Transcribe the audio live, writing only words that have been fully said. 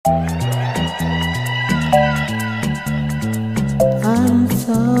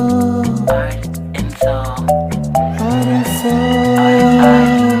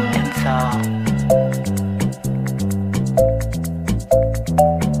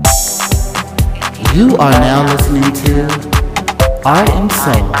You are now listening to Art and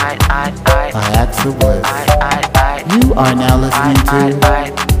Soul by Axel Woods. You are now listening to Art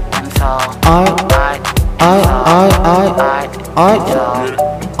and Soul by Axel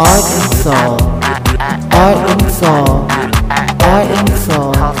Woods. Art and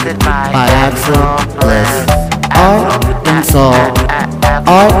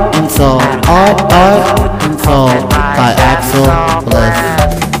Soul by Axel Woods.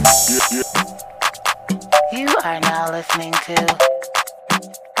 You are now listening to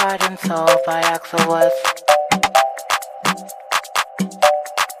Art and Soul by Axel Woods.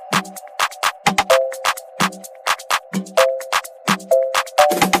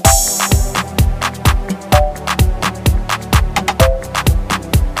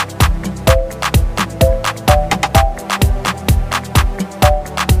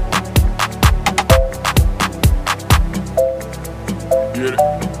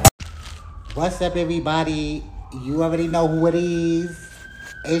 What's up, everybody? You already know who it is.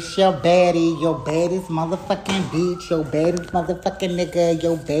 It's your baddie, your baddest motherfucking bitch, your baddest motherfucking nigga,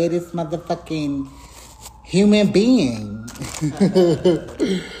 your baddest motherfucking human being.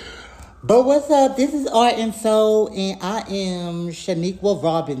 But what's up? This is Art and Soul, and I am Shaniqua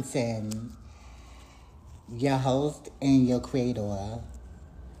Robinson, your host and your creator.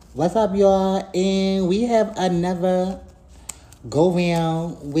 What's up, y'all? And we have another go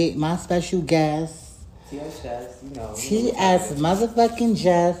round with my special guest, Ts.Jess'Mess, you know. T.S. motherfucking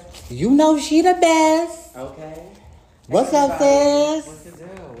Jess. You know she the best. Okay. What's up, sis? What's the deal?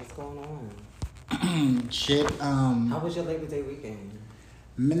 What's going on? Shit, How was your Labor Day weekend?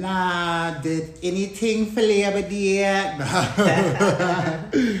 nah, did anything for Labor Day?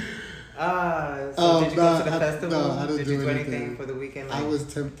 So did you go to the festival? No, I didn't did do you do anything. anything for the weekend? I was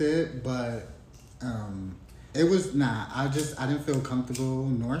tempted, but it was I didn't feel comfortable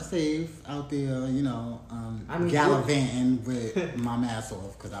nor safe out there, you know, gallivanting with my mask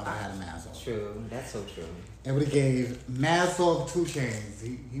off because I would have had a mask off. True, that's so true. It would have gave mask off 2 Chainz.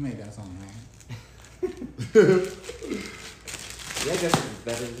 He made that song, man. Your guess is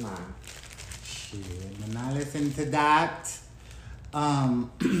better than mine. Shit, when I listen to that.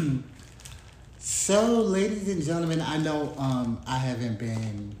 So, ladies and gentlemen, I know I haven't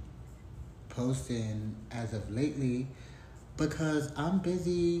been posting as of lately because I'm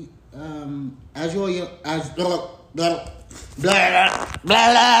busy. As you all, as blah, blah, blah,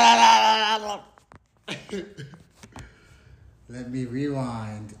 blah, blah. Let me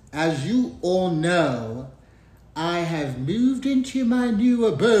rewind. As you all know, I have moved into my new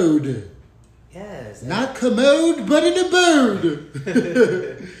abode. Yes. Not commode, but an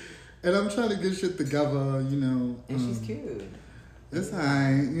abode. And I'm trying to get shit together, you know. And she's cute. It's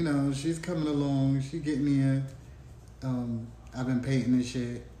alright, you know, she's coming along, she getting there. I've been painting and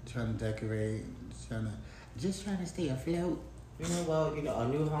shit, trying to decorate, just trying to stay afloat. You know, well, you know, a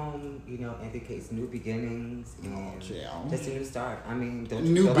new home, you know, indicates new beginnings and just a new start. I mean, don't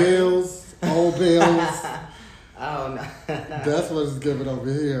you New feel bills, old bills. Oh, no. That's what it's giving over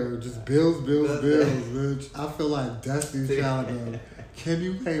here. Just bills, bitch. I feel like Destiny's Child. Can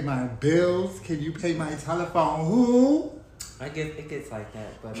you pay my bills? Can you pay my telephone? Who? I guess it gets like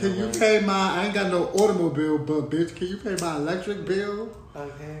that. But Can you pay I ain't got no automobile, but bitch, can you pay my electric bill?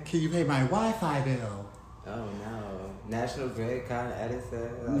 Okay. Can you pay my Wi-Fi bill? Oh, no. National Grid, Con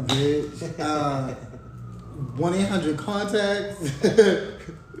Edison. Bitch. 1-800-CONTACTS.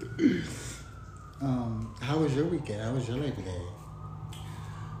 How was your weekend? How was your Labor Day?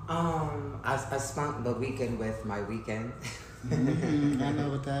 I spent the weekend with my weekend. I know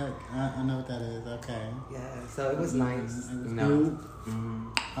what that. I know what that is. Okay. Yeah, so it was nice. It was you know.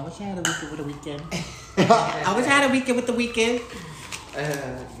 I wish I had a weekend with a weekend. I wish I had a weekend with the weekend.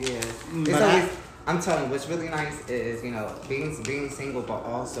 Yeah. But I'm telling you, what's really nice is, you know, being single, but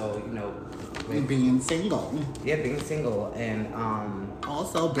also, you know, being single. Yeah, being single, and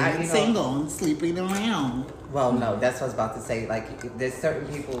also being single and sleeping around. Well, no, that's what I was about to say. Like, there's certain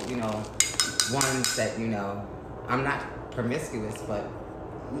people, you know, ones that, you know, I'm not promiscuous, but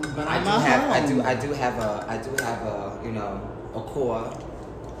I do have a you know, a core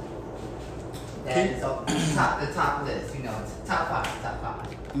that is the top list, you know, top five.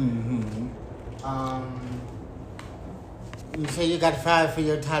 Mm-hmm. So you got 5 for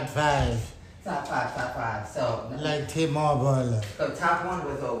your top 5. Top five. So like Tim Marble. So top 1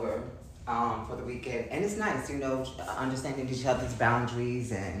 was over for the weekend, and it's nice, you know, understanding each other's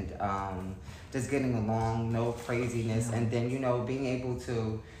boundaries and just getting along, no craziness, and then, you know, being able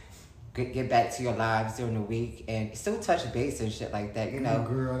to get back to your lives during the week and still touch base and shit like that, you know.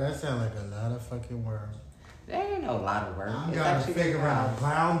 Girl, that sounds like a lot of fucking work. There ain't no lot of work. I'm gotta figure out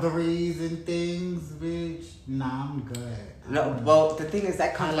boundaries and things, bitch. Nah, I'm good. No, well, the thing is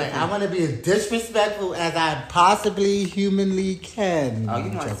that comes I want to be as disrespectful as I possibly humanly can. Oh,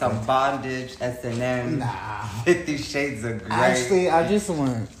 you want some bondage, S&M, nah. 50 Shades of Grey. Actually, I just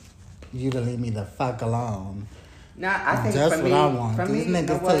want you to leave me the fuck alone. Nah, I think that's for what me, I want. For These me, niggas you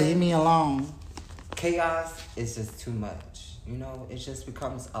know to what? leave me alone. Chaos is just too much. You know, it just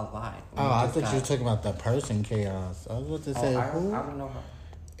becomes a lot. Oh, I thought you were talking about the person Chaos. I was about to say who? I don't know her.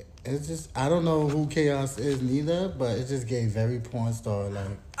 It's just, I don't know who Chaos is neither, but it just gave very porn star like.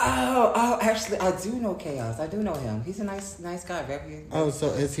 Oh, actually, I do know Chaos. I do know him. He's a nice guy. Very. Oh, so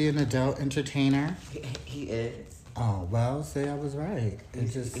is he an adult entertainer? He is. Oh, well, say I was right.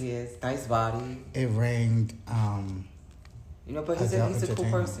 He is. Nice body. It rained, You know, but he's a cool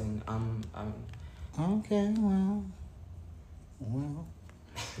person. Okay, well.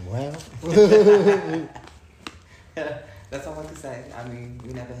 That's all I can say. I mean,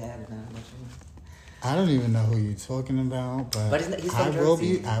 we never had it. I don't even know who you're talking about, but he's I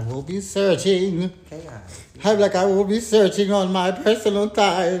will be searching. Chaos. I will be searching on my personal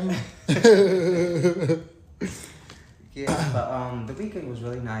time. Yeah, but the weekend was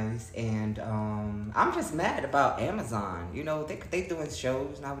really nice, and I'm just mad about Amazon. You know, they doing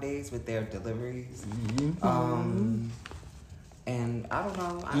shows nowadays with their deliveries. Mm-hmm. And I don't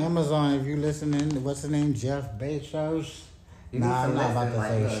know. Amazon, if you listening, what's his name? Jeff Bezos? Nah, I'm not about to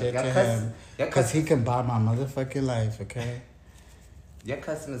say shit to him. Because he can buy my motherfucking life, okay? Your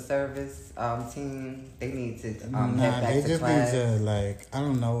customer service team, they need to head nah, back they to just class. need to, I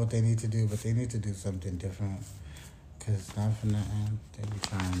don't know what they need to do, but they need to do something different. Because not for nothing, they be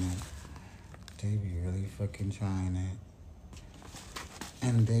trying it. They be really fucking trying it.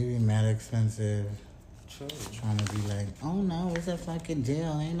 And they be mad expensive. True. Trying to be like, oh no, it's a fucking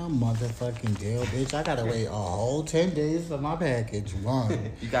deal. Ain't no motherfucking deal, bitch. I gotta wait a whole 10 days for my package.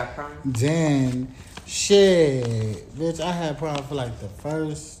 One. You got Prime? Then, shit. Bitch, I had Prime for the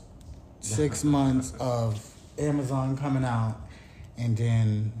first 6 months of Amazon coming out. And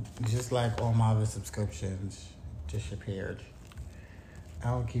then, just like all my other subscriptions, disappeared. I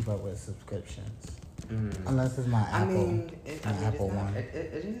don't keep up with subscriptions. Unless it's my Apple. Apple one. It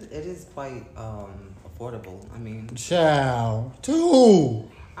is quite affordable. I mean, child, two.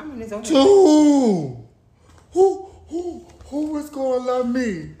 I mean, it's only two. Who is gonna love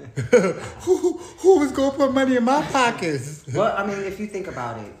me? who is gonna put money in my pockets? Well, I mean, if you think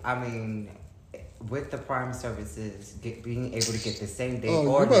about it, I mean, with the Prime services, being able to get the same day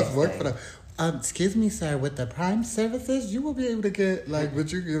or you must work day. for that. Excuse me, sir. With the Prime services, you will be able to get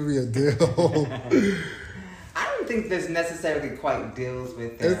but you give me a deal. I don't think there's necessarily quite deals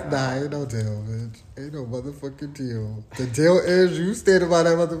with It's not. Ain't no deal, bitch. Ain't no motherfucking deal. The deal is you standing by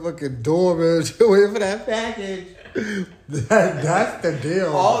that motherfucking door, bitch. You're waiting for that package. That's the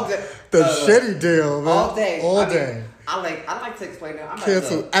deal. All day. The shitty deal, man. All day. All day. I like to explain that.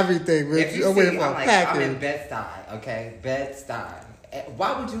 Cancel everything, bitch. You're waiting for a package. I'm in Bed-Stuy, okay? Bed-Stuy.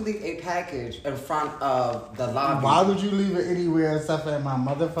 Why would you leave a package in front of the lobby? Why would you leave it anywhere except for in my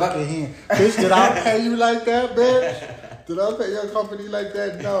motherfucking hand? Bitch, did I pay you like that, bitch? Did I pay your company like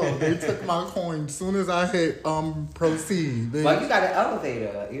that? No. They took my coin as soon as I hit proceed, bitch. Well, you got an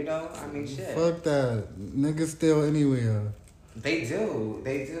elevator, you know? I mean, shit. Fuck that. Niggas steal anywhere. They do.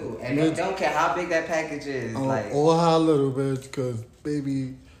 And they don't care how big that package is. Or how little, bitch, because,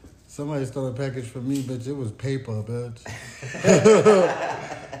 baby... Somebody stole a package from me, bitch. It was paper, bitch.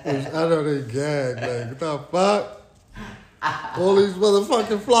 I know they gagged. What the fuck? All these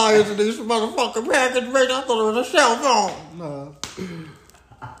motherfucking flyers and these motherfucking packages, bitch. I thought it was a cell phone. Nah.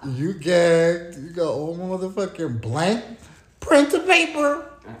 You gagged. You got all my motherfucking blank printer paper.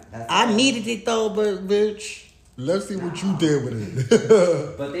 I needed it though, but bitch. Let's see what you did with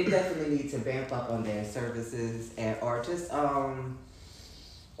it. But they definitely need to vamp up on their services or just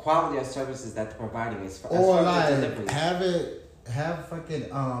quality of services that they're providing is for or have fucking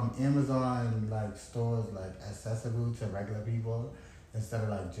Amazon stores accessible to regular people instead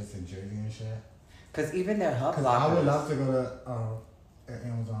of just in Jersey and shit. Cause even their hub lockers. I would love to go to an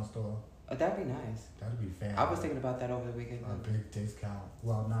Amazon store. Oh, that'd be nice. That'd be fantastic. I was thinking about that over the weekend. A big discount.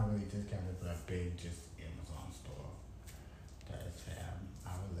 Well, not really discounted, but a big just Amazon store. That is fab.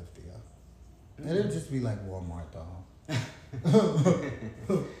 I would live there. Mm-hmm. It'd just be like Walmart though.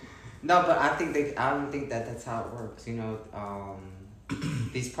 No, but I don't think that's how it works. You know,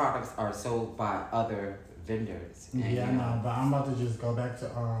 these products are sold by other vendors. And, yeah, I know, but I'm about to just go back to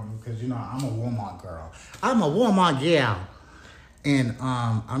because I'm a Walmart girl. I'm a Walmart gal, and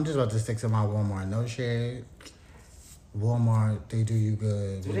I'm just about to stick to my Walmart. No shade. Walmart, they do you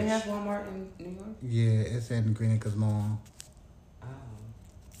good. Do they have Walmart in New York? Yeah, it's in Greenacres Mall. Oh.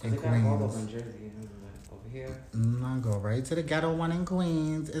 In They got Queens. all over in Jersey. Over here. I go right to the ghetto one in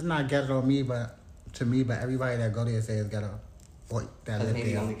Queens. It's not ghetto to me, but everybody that go there says ghetto. Boy, that Because live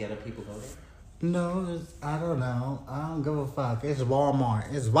maybe there. only ghetto people go there. No, I don't know. I don't give a fuck. It's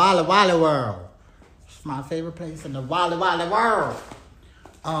Walmart. It's Wally Wally World. It's my favorite place in the Wally Wally World.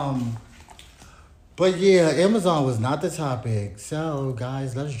 But yeah, Amazon was not the topic. So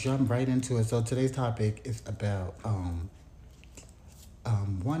guys, let's jump right into it. So today's topic is about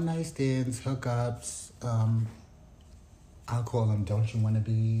one night stands, hookups. I'll call them don't you wanna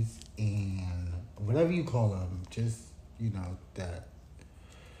bees and whatever you call them. Just that.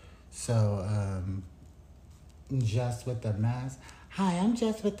 So Jess with the Mess. Hi, I'm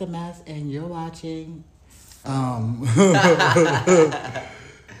Jess with the Mess, and you're watching.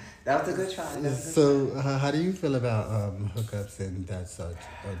 That was a good try. So, how do you feel about hookups and that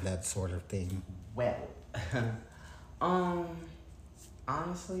sort of thing? Well,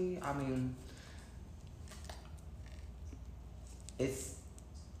 honestly, I mean, it's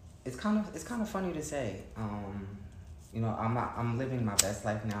kind of funny to say. I'm living my best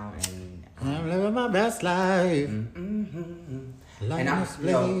life now, and I'm living my best life. And I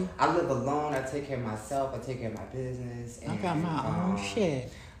live alone. I take care of myself. I take care of my business. And, I got my own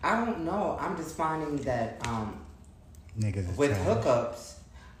shit. I don't know. I'm just finding that Niggas is with trash. hookups,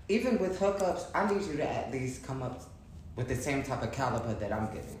 even with hookups, I need you to at least come up with the same type of caliber that I'm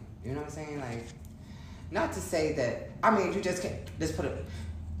giving. You know what I'm saying? Like, not to say that. I mean, you just can't. Let's put it.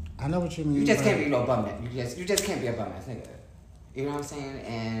 I know what you mean. You just can't be no bum ass. You just can't be a bum ass nigga. You know what I'm saying?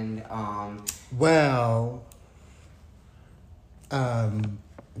 And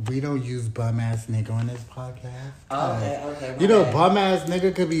we don't use bum ass nigga on this podcast. Okay. Bum ass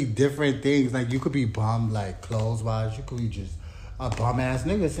nigga could be different things. Like you could be bum like clothes wise. You could be just a bum ass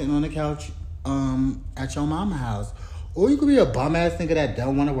nigga sitting on the couch at your mama's house. Or you could be a bum ass nigga that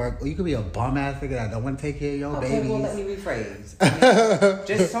don't want to work. Or you could be a bum ass nigga that don't want to take care of your babies. Okay, well let me rephrase.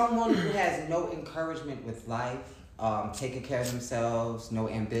 Just someone who has no encouragement with life. Taking care of themselves, no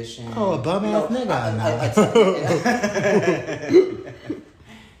ambition. Oh, a bum ass nigga.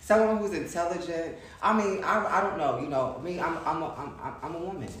 Someone who's intelligent. I mean, I don't know. Me. I'm a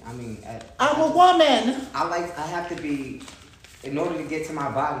woman. I mean, I'm a woman. I have to be. In order to get to my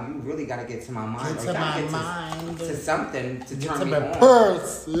body, you really got to get to my mind. Get to my mind. To something to get turn to me my on.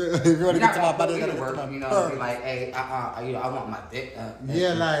 purse. If you want to get to my body, you got to work. get to my Be purse. like, hey, I want my dick.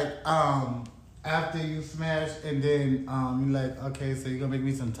 After you smash and then you're like, okay, so you're gonna make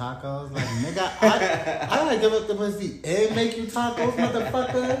me some tacos? Like, nigga, I gotta give up the pussy and make you tacos,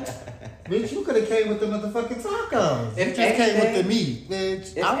 motherfucker. Bitch, you could have came with the motherfucking tacos. You just came with the meat,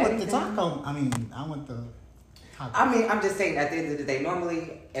 bitch. I want the taco. I want the taco. I mean, I'm just saying, at the end of the day,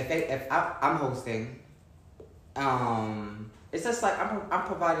 normally, if I'm hosting, it's just like I'm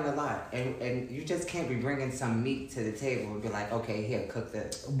providing a lot, and you just can't be bringing some meat to the table and be like, okay, here, cook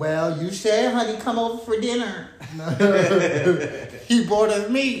this. Well, you said, honey, come over for dinner. He brought us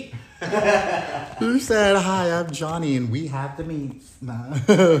meat. You said, hi, I'm Johnny, and we have the meats. Nah.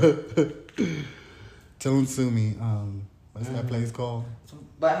 Don't sue me. What's that place called?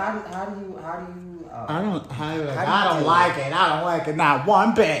 But how do you? I don't like it. I don't like it. Not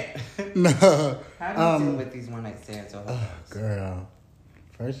one bit. No. How do you deal with these one night stands? Or girl,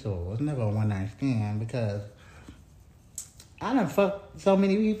 first of all, it was never a one night stand because I done fucked so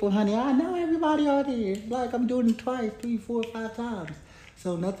many people, honey. I know everybody out there. Like I'm doing it twice, 3, 4, 5 times.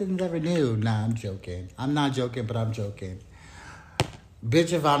 So nothing's ever new. Nah, I'm joking. I'm not joking, but I'm joking.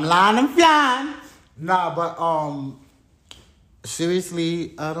 Bitch, if I'm lying, I'm flying. Nah, but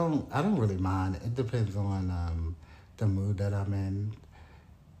seriously, I don't really mind. It depends on the mood that I'm in.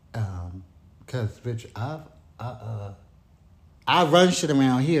 Cause bitch, I run shit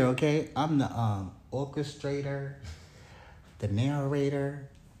around here, okay? I'm the orchestrator, the narrator,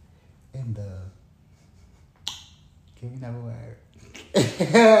 and the give me another word.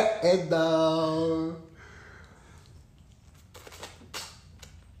 And the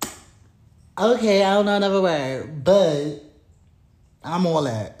okay, I don't know another word, but I'm all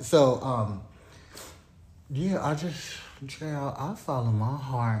that. So, yeah, I follow my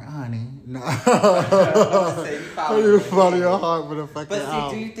heart, honey. No. You follow your heart with a fucking But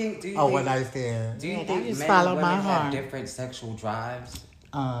see, do you think one night stand. Do you think I men just and follow women my have heart? different sexual drives?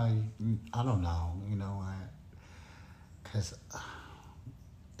 I don't know. You know what? Because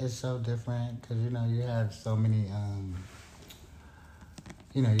it's so different. Because, you have so many...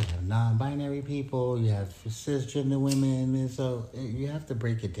 you have non-binary people, you have cisgender women, and so you have to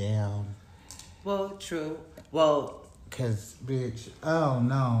break it down. Well, true. Well, Cause bitch, oh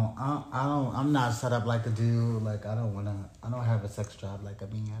no, I don't. I'm not set up like a dude. Like I don't have a sex drive like a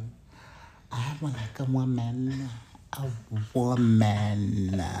man. I have one like a woman. A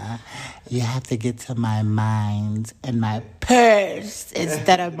woman. You have to get to my mind and my purse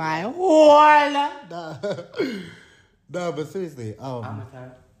instead of my wallet. No, but seriously, I'm a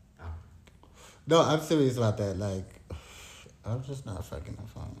type. Oh. no, I'm serious about that. Like, I'm just not fucking the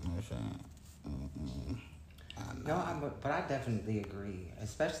phone. You know what I'm saying? But I definitely agree,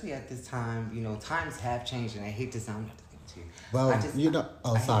 especially at this time. You know, times have changed, and I hate to sound like you. Well,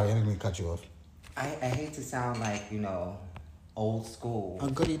 sorry, I didn't mean to cut you off. I hate to sound like, you know, old school. A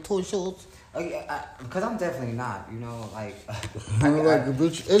goody two shoes. Oh yeah, because I'm definitely not. You know, like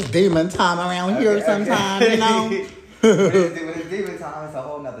Bitch, it's demon time around here sometime. You know. when it's demon time, it's a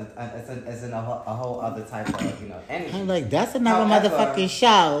whole nother. It's a whole other type of, you know, energy. I'm like, that's another motherfucking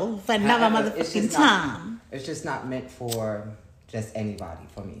show for another motherfucking time. It's just not meant for just anybody.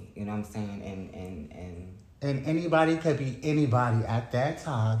 For me, you know what I'm saying, And anybody could be anybody at that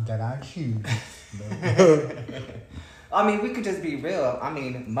time that I choose. I mean, we could just be real. I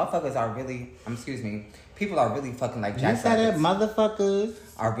mean, motherfuckers are really, people are really fucking like jackrabbits. You said it, motherfuckers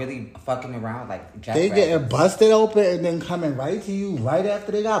are really fucking around like jackrabbits. They getting busted open and then coming right to you right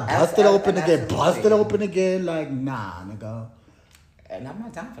after they got busted open to get busted open again. Like, nah, nigga. And I'm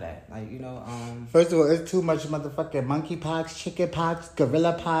not down for that. Like, you know, First of all, it's too much motherfucking monkey pox, chicken pox,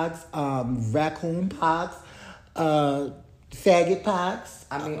 gorilla pox, raccoon pox, faggot pox.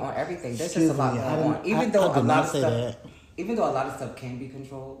 I mean, on everything. There's just a lot going on. Even though a lot of stuff can be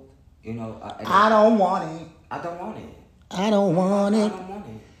controlled, you know. I don't want it. I don't want it. I don't want it. I don't want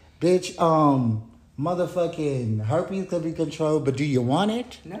it. Bitch, motherfucking herpes could be controlled, but do you want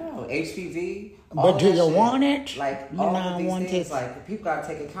it? No, HPV. But do you want it? Like, all of these things, like, people gotta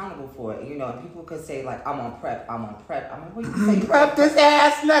take accountable for it, you know. And people could say, like, I'm on PrEP. I'm like, what you say? PrEP this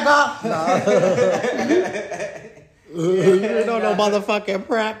ass, nigga. No. You don't know motherfucking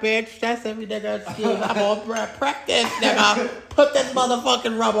PrEP, bitch. That's every nigga excuse. I'm on PrEP. PrEP this, nigga. Put this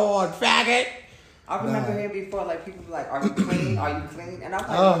motherfucking rubber on, faggot. I remember hearing before, like, people be like, are you clean? Are you clean? And I'm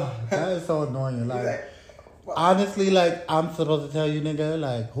like, oh, that is so annoying. Like, honestly, like, I'm supposed to tell you, nigga,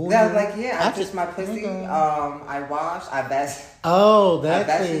 like, who? Yeah, like, yeah, I just my pussy. I wash. I vest. Oh,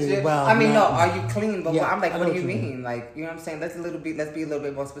 that's it. Well, I mean, no, are you clean? But I'm like, what do you mean? Like, you know what I'm saying? Let's be a little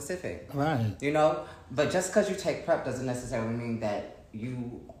bit more specific. Right. You know, but just because you take PrEP doesn't necessarily mean that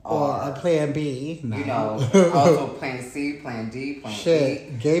you or are a plan B. No. You know, also plan C, plan D, plan shit.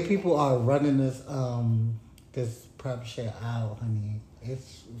 E. Gay people are running this PrEP shit out, honey.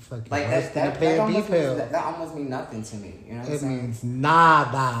 It's fucking like that plan B pill. That almost means nothing to me. You know what I'm saying? It means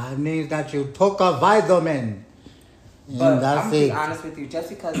nada. It means that you took a vitamin. But I'm gonna be honest with you. Just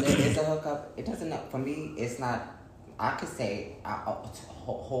because there is a hookup, it doesn't. For me, it's not. I could say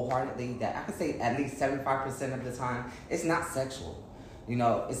wholeheartedly that I could say at least 75% of the time it's not sexual. You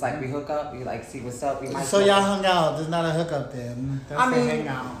know, it's like we hook up, we like see what's up. We might so y'all hung out. There's not a hookup then. That's a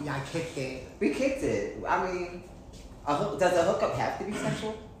hangout. Y'all kicked it. We kicked it. I mean, does a hookup have to be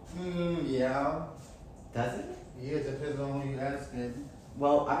sexual? Yeah. Does it? Yeah, it depends on who you asking.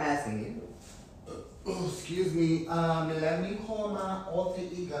 Well, I'm asking you. Oh, excuse me. Let me call my alter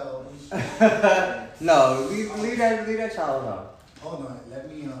ego. No, leave that child alone. Hold on. Let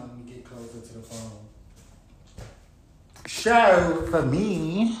me get closer to the phone. So for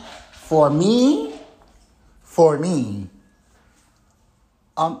me,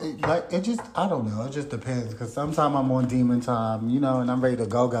 it just, I don't know. It just depends. Because sometimes I'm on demon time, you know, and I'm ready to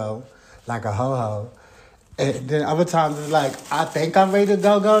go like a ho-ho. And then other times it's like, I think I'm ready to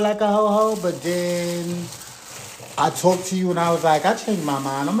go like a ho-ho, but then I talk to you and I was like, I changed my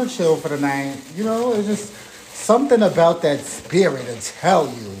mind. I'm going to chill for the night. You know, it's just something about that spirit to tell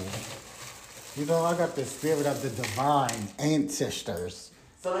you. You know, I got the spirit of the divine ancestors.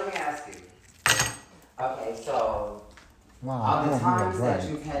 So let me ask you. Okay, so on the times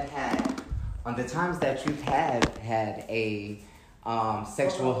that you've had a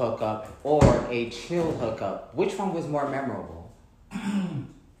sexual hookup or a chill hookup, which one was more memorable?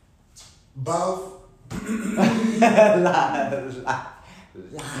 Both.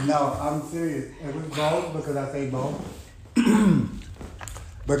 No, I'm serious. It was both because I say both.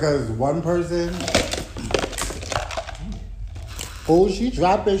 Because one person, she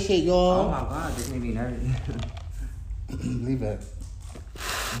dropping shit, y'all. Oh my God, this made me nervous. Leave it.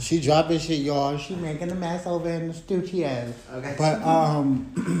 She dropping shit, y'all. She making a mess over in the studio. Okay. But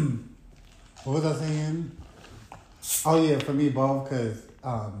what was I saying? Oh yeah, for me both, because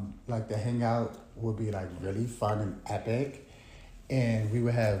like the hangout would be like really fun and epic, and we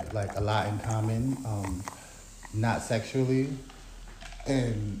would have like a lot in common. not sexually,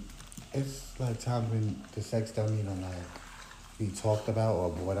 and it's like times when the sex don't even like be talked about or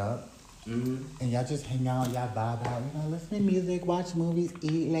brought up. And y'all just hang out, y'all vibe out, listen to music, watch movies,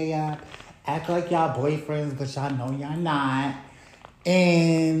 eat, lay up, act like y'all boyfriends, but y'all know y'all not.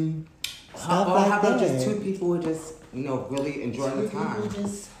 And stuff like how about that. just two people who just, really enjoying the time?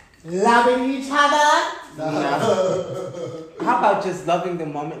 Just loving each other. How about just loving the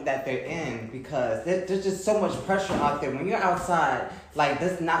moment that they're in? Because there's just so much pressure out there. When you're outside, like,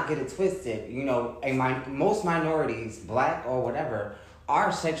 let's not get it twisted. Most minorities, black or whatever,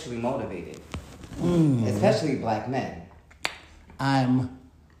 are sexually motivated. Especially black men. I'm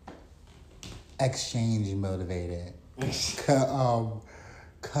exchange motivated.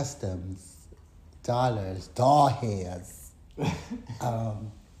 Customs, dollars, doll hairs,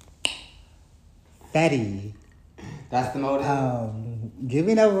 fatty. That's the motive.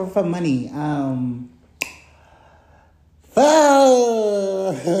 Giving over for money. Fuck.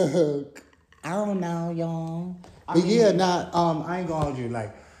 I don't know, y'all. But I ain't gonna hold you,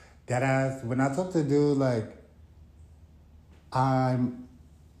 like, that ass, when I talk to dude, like, I'm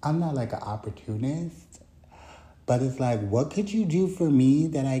not like an opportunist, but it's like, what could you do for me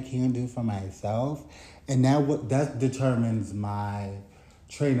that I can't do for myself? And that determines my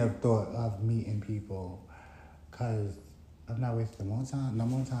train of thought of meeting people, because I'm not wasting no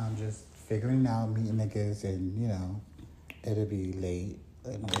more time just figuring out meeting niggas, and it'll be late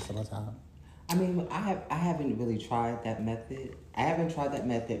and waste of my time. I mean, I haven't really tried that method. I haven't tried that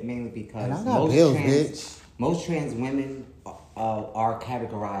method mainly because most trans women are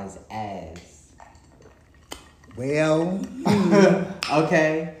categorized as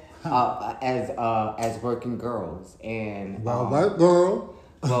okay, as working girls, and white girl.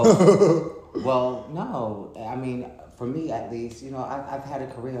 Well, no. I mean, for me at least, I've had a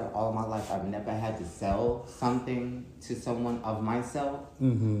career all my life. I've never had to sell something to someone of myself,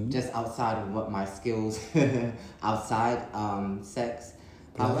 just outside of what my skills outside sex.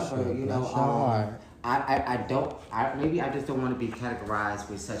 However, maybe I just don't want to be categorized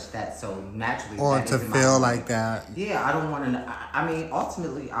with such that so naturally. Or to feel like that. Yeah, I don't want to. I mean,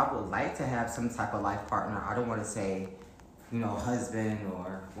 ultimately, I would like to have some type of life partner. I don't want to say, husband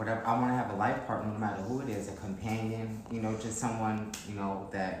or whatever. I want to have a life partner, no matter who it is, a companion, just someone,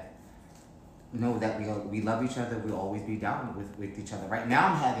 that we love each other. We'll always be down with each other. Right now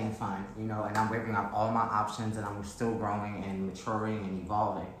I'm having fun, and I'm weighing up all my options, and I'm still growing and maturing and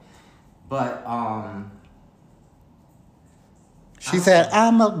evolving. But, she said,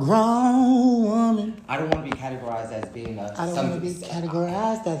 I'm a grown woman. I don't want to be categorized as being a... I don't want to be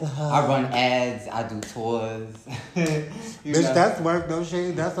categorized as a husband. I run ads. I do tours. Bitch, that's work, no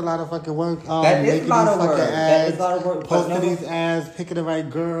shade. That's a lot of fucking work. That is a lot of work. That is a lot of work. Posting these ads, picking the right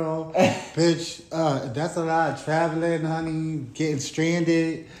girl. Bitch, that's a lot of traveling, honey. Getting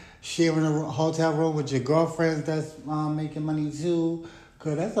stranded. Sharing a hotel room with your girlfriends that's making money too.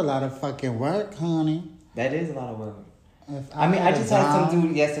 Cause that's a lot of fucking work, honey. That is a lot of work. I just had some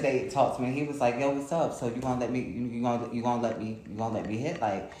dude yesterday talk to me. He was like, "Yo, what's up? So you gonna let me? You gonna let me hit?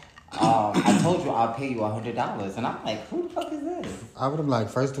 Like, I told you I'll pay you $100." And I'm like, "Who the fuck is this?" I would have like,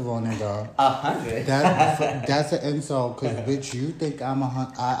 first of all, nigga, 100. That's an insult, cause bitch, you think I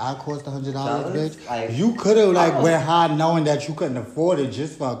cost $100, bitch? Like, you could have went high knowing that you couldn't afford it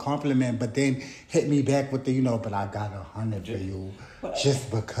just for a compliment, but then hit me back with the but I got $100 for you. Just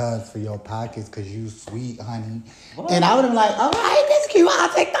because for your pockets, cause you sweet, honey. What? And I would have like, all right, that's cute. I'll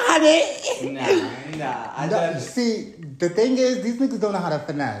take the $100. Nah. See, the thing is, these niggas don't know how to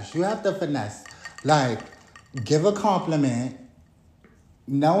finesse. You have to finesse. Like, give a compliment,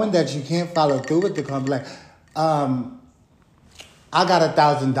 knowing that you can't follow through with the compliment. I got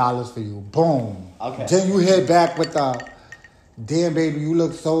 $1,000 for you. Boom. Okay. Then you hit back with the, damn, baby, you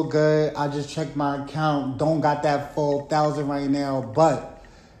look so good. I just checked my account. Don't got that full 1,000 right now, but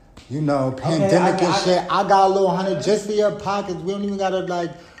pandemic and shit. I got a little 100 just for your pockets. We don't even gotta worry.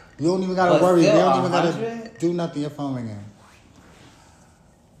 We don't even gotta do nothing. Your phone ringing.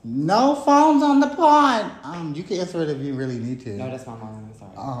 No phones on the pod. You can answer it if you really need to. No, that's my mom. I'm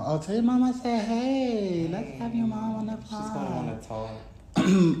sorry. I'll tell your mom I said, hey, let's have your mom on the pod. She's gonna want to talk.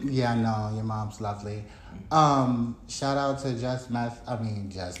 Yeah, no, your mom's lovely. Shout out to Ts.Jess'Mess.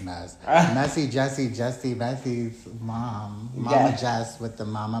 Messie's mom. Mama Jess with the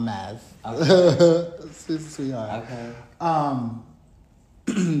Mama Mess. Okay. Sweetheart. Okay.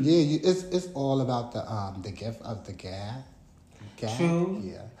 It's all about the gift of the gab. True.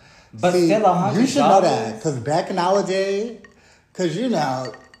 Yeah. But still $100. You should know that, because back nowadays, because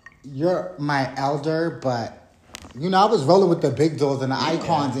you're my elder, but You know, I was rolling with the big doors and the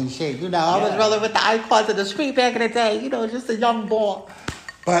icons and shit. You know, I was rolling with the icons in the street back in the day. You know, just a young boy.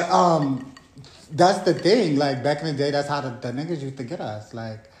 But that's the thing. Like, back in the day, that's how the niggas used to get us.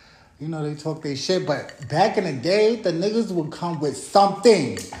 Like, you know, they talk their shit. But back in the day, the niggas would come with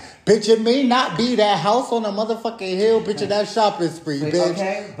something. Bitch, it may not be that house on the motherfucking hill, bitch, and that shopping spree, bitch.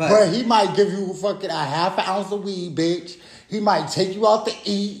 Okay, but he might give you fucking a half an ounce of weed, bitch. He might take you out to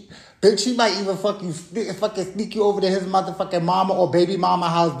eat. Bitch, he might even fucking sneak you over to his motherfucking mama or baby mama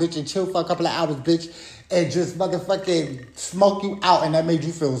house, bitch, and chill for a couple of hours, bitch, and just motherfucking smoke you out, and that made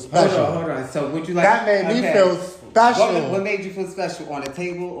you feel special. Hold on. So would you like... That made me feel special. What made you feel special? On the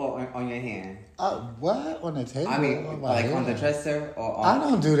table or on your hand? What? On the table? I mean, like on the dresser or on... I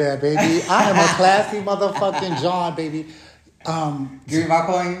don't do that, baby. I am a classy motherfucking John, baby. Give me my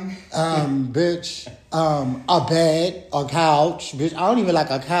coin. Bitch. A bed, a couch, bitch. I don't even like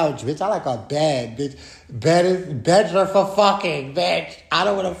a couch, bitch. I like a bed, bitch. Beds are for fucking, bitch. I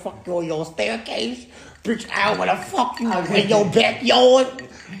don't want to fuck you on your staircase, bitch. I don't want to fuck you in your backyard,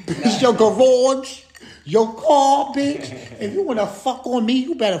 bitch. Your garage, your car, bitch. If you want to fuck on me,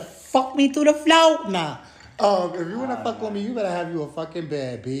 you better fuck me through the floor. Nah. If you want to fuck on me, you better have you a fucking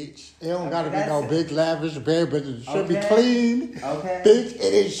bed, bitch. It don't got to be no big lavish bed, but it should be clean, bitch,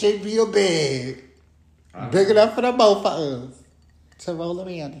 and it should be a bed. Big enough for the both of us to roll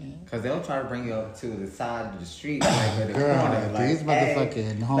around in. Because they'll try to bring you up to the side of the street, like at the corner. Like, these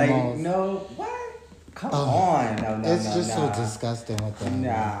motherfucking homos. Like, no, what? Come on. No, it's just so disgusting with them.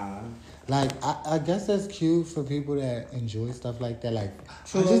 Nah. Like, I guess that's cute for people that enjoy stuff like that. Like,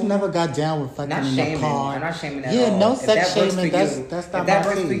 I just never got down with fucking in the car. I'm not shaming at all. No sex shaming. That's not my thing. If that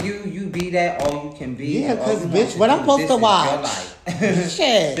works for you, you be that all you can be. Yeah, because, bitch, what I'm supposed to watch?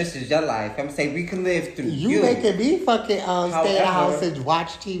 Shit. This is your life. I'm saying we can live through you. You making me fucking stay in the house and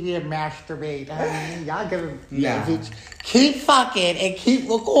watch TV and masturbate. I mean, y'all giving bitch. Keep fucking and keep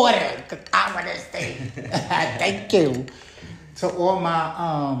recording. Because I want to stay. Thank you. To all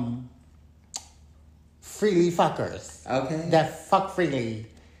my, freely fuckers. Okay. That fuck freely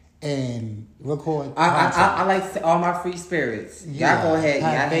and record. I like all my free spirits. Y'all go ahead.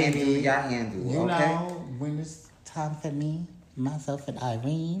 Y'all handle. You know, when it's time for me, myself and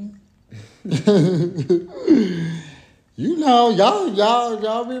Irene. You know,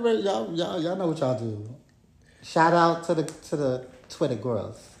 y'all be ready. Y'all know what y'all do. Shout out to the Twitter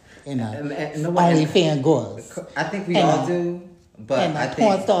girls and OnlyFans girls. I think we all do. But and the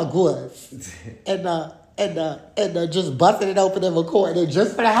porn star girls. and just busting it open and recording it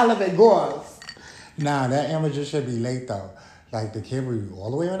just for the hell of it, girls. Nah, that amateur should be late though. Like the camera be all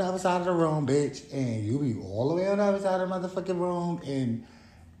the way on the other side of the room, bitch, and you be all the way on the other side of the motherfucking room, and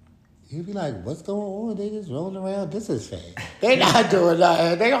you be like, what's going on? They just rolling around. This is fake. They not doing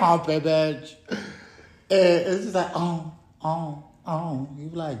nothing. They humping, bitch. And it's just like, you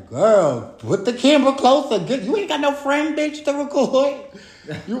be like, girl, put the camera closer. You ain't got no friend, bitch, to record.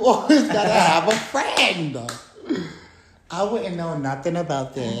 You always gotta have a friend. I wouldn't know nothing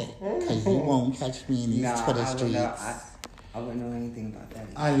about that because you won't catch me in these Twitter streets. I wouldn't know anything about that.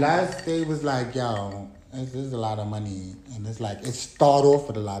 Unless they was like, yo, this is a lot of money. And it's like, it start off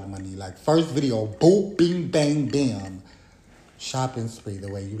with a lot of money. Like, first video, boop, bing, bang, bam. Shopping spree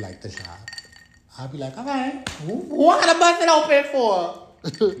the way you like to shop. I'll be like, all right, what I bust it open for?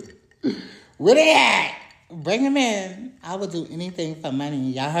 Where they at? Bring them in. I will do anything for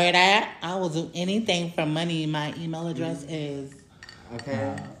money. Y'all heard that? I will do anything for money. My email address is...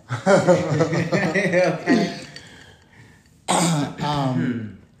 Okay. Okay.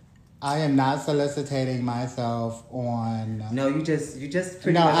 I am not soliciting myself on... No, you just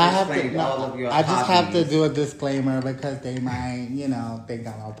pretty much explained all of your I just have to do a disclaimer because they might, think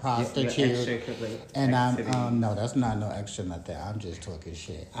I'm a prostitute. And I'm, no, that's not no extra nothing. I'm just talking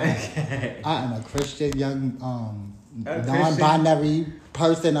shit. I am a Christian young, non-binary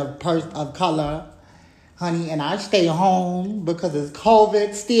person of color, honey, and I stay home because it's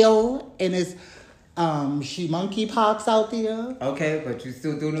COVID still, and it's... she monkeypox out there. Okay, but you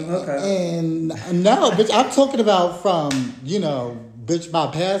still doing the hookup. And no, bitch, I'm talking about from, bitch, my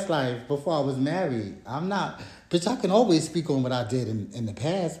past life before I was married. I'm not, bitch, I can always speak on what I did in the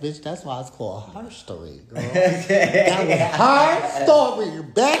past, bitch. That's why it's called her story, girl. That was her story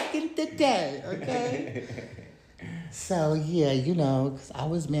back in the day, okay? So, yeah, because I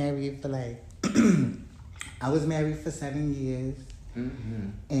was married for I was married for 7 years.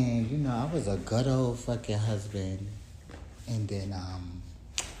 Mm-hmm. And I was a good old fucking husband, and then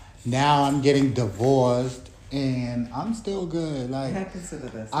now I'm getting divorced, and I'm still good. Like,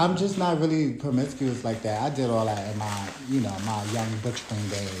 I'm just not really promiscuous like that. I did all that in my my young butch queen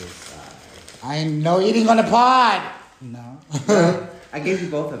days. I ain't no eating on the pod. No. I gave you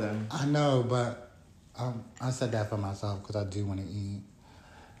both of them. I know, but I said that for myself because I do want to eat.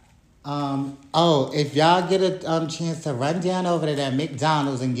 If y'all get a chance to run down over to that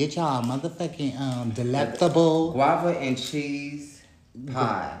McDonald's and get y'all a motherfucking delectable guava and cheese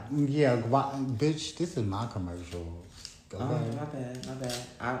pie. Yeah, bitch, this is my commercial. Go ahead. My bad.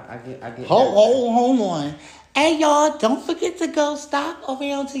 I get. Hold on. Hey y'all, don't forget to go stop over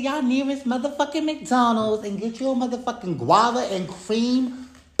here to y'all nearest motherfucking McDonald's and get you a motherfucking guava and cream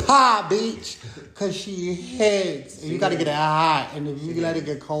pie, bitch. Cause she hits. And you gotta get it hot. And if you let it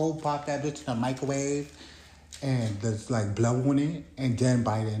get cold, pop that bitch in the microwave and just like blow on it and then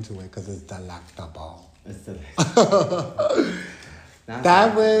bite into it cause it's delectable. It's delectable.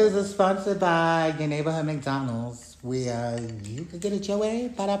 That was sponsored by your neighborhood McDonald's where you could get it your way.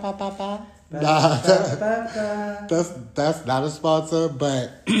 Ba-da-ba-ba-ba. That's not a sponsor,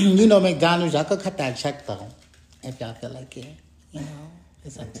 but you know McDonald's, y'all could cut that check though if y'all feel like it. You know,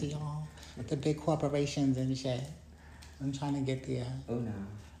 it's up to y'all. The big corporations and shit. I'm trying to get there. Oh no.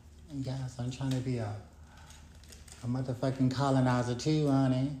 Yes, I'm trying to be a motherfucking colonizer too,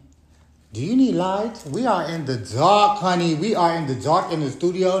 honey. Do you need lights? We are in the dark, honey. We are in the dark in the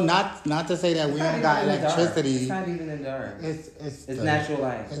studio. Not to say that we ain't got electricity. It's not even in the dark. It's natural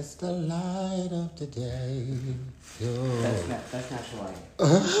light. It's the light of the day. That's natural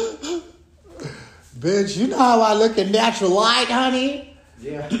light. Bitch, you know how I look in natural light, honey?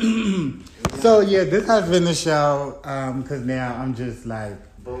 Yeah. So yeah, this has been the show. Cause now I'm just like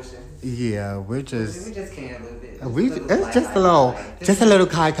bullshit. Yeah, we just can't a little bit. It's just a little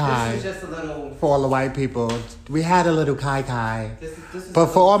kai-kai. This is just a little for all the white people. We had a little kai-kai. But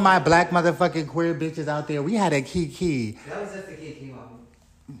for all my black motherfucking queer bitches out there, we had a kiki. That was just a kiki,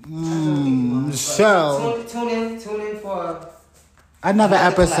 mama. So tune in for another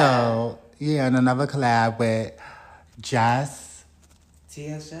episode. Collab. Yeah, and another collab with Jess.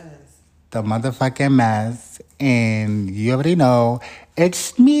 Ts.Jess'Mess. The motherfucking mess. And you already know,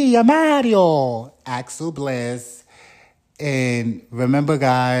 it's me, your Mario, Axel Bliss. And remember,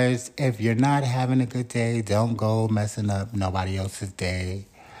 guys, if you're not having a good day, don't go messing up nobody else's day.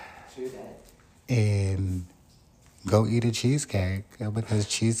 True that. And go eat a cheesecake because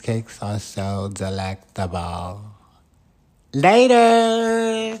cheesecakes are so delectable.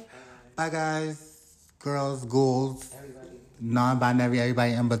 Later. Bye, guys. Girls, ghouls, non-binary,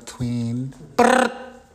 everybody in between.